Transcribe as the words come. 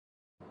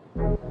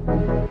Stood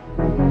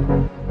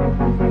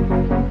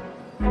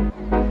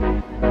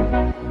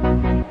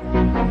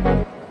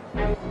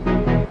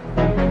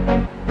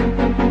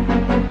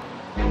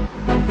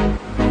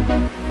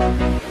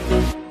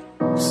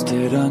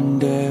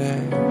under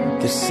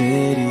the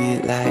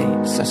city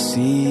lights, I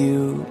see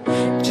you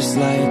just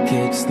like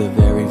it's the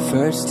very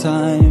first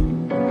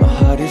time. My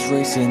heart is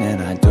racing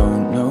and I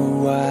don't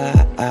know why.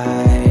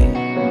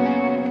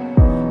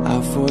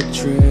 Our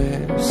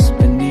fortress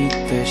beneath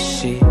the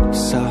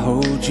sheets, I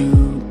hold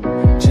you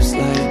just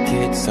like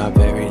it's our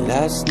very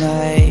last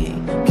night.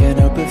 Can't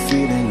help but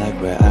feeling like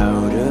we're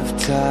out of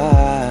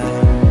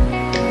time.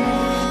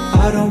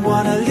 I don't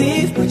wanna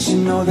leave, but you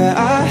know that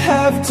I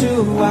have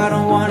to. I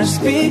don't wanna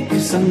speak,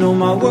 cause I know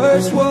my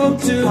words won't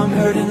do. I'm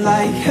hurting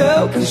like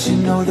hell, cause you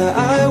know that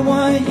I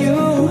want you.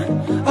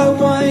 I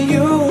want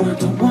you,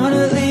 don't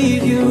wanna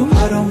leave you.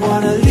 I don't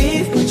wanna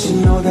leave, but you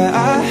know that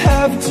I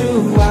have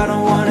to. I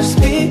don't wanna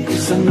speak,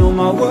 cause I know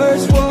my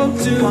words won't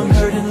do. I'm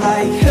hurting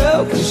like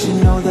hell, cause you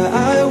know that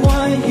I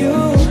want you.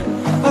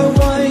 I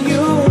want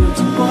you,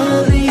 don't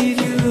wanna leave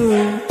you.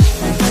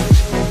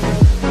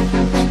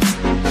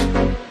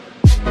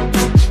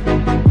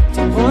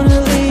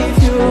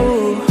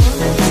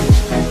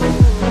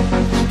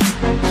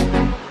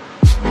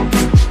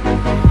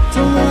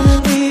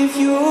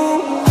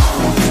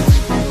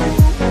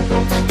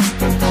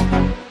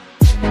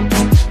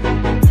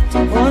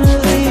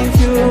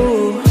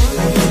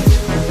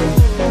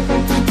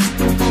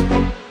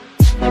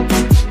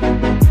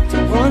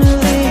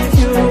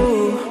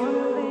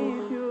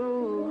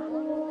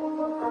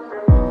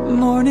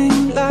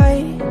 Morning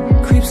light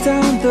creeps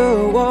down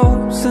the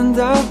walls and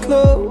our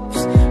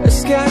clothes are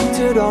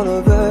scattered all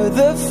over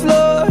the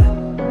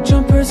floor.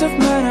 Jumpers of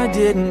mine I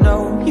didn't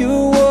know you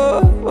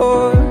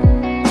wore.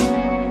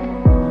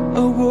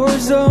 A war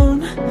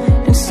zone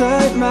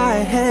inside my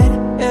head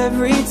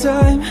every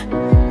time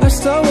I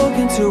start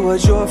walking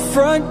towards your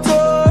front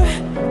door.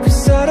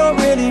 Cause I don't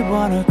really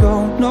wanna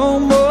go no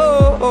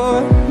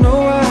more. No,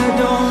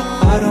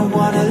 I don't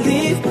wanna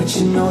leave, but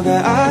you know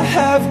that I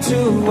have to.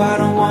 I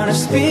don't wanna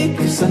speak,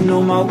 cause I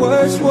know my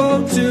words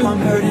won't do. I'm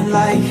hurting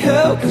like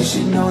hell, cause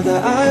you know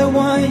that I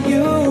want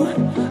you.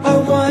 I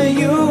want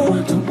you,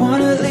 don't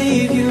wanna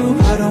leave you.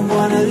 I don't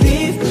wanna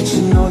leave, but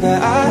you know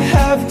that I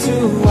have to.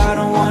 I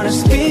don't wanna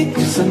speak,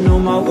 cause I know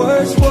my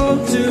words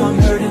won't do. I'm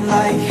hurting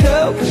like hell.